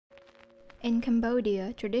In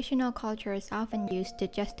Cambodia, traditional culture is often used to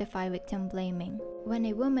justify victim blaming. When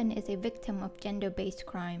a woman is a victim of gender-based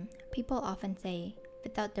crime, people often say,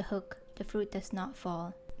 "Without the hook, the fruit does not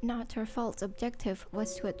fall." Not Her Fault's objective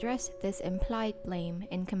was to address this implied blame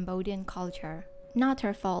in Cambodian culture. Not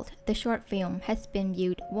Her Fault, the short film, has been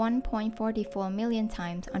viewed 1.44 million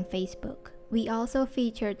times on Facebook. We also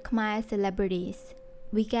featured Khmer celebrities.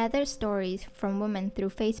 We gathered stories from women through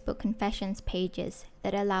Facebook confessions pages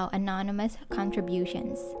that allow anonymous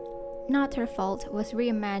contributions. Not Her Fault was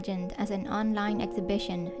reimagined as an online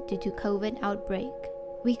exhibition due to COVID outbreak.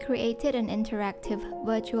 We created an interactive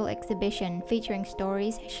virtual exhibition featuring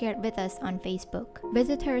stories shared with us on Facebook.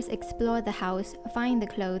 Visitors explore the house, find the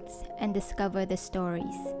clothes, and discover the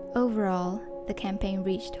stories. Overall, the campaign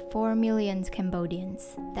reached 4 million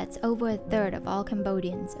Cambodians. That's over a third of all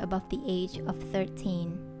Cambodians above the age of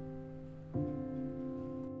 13.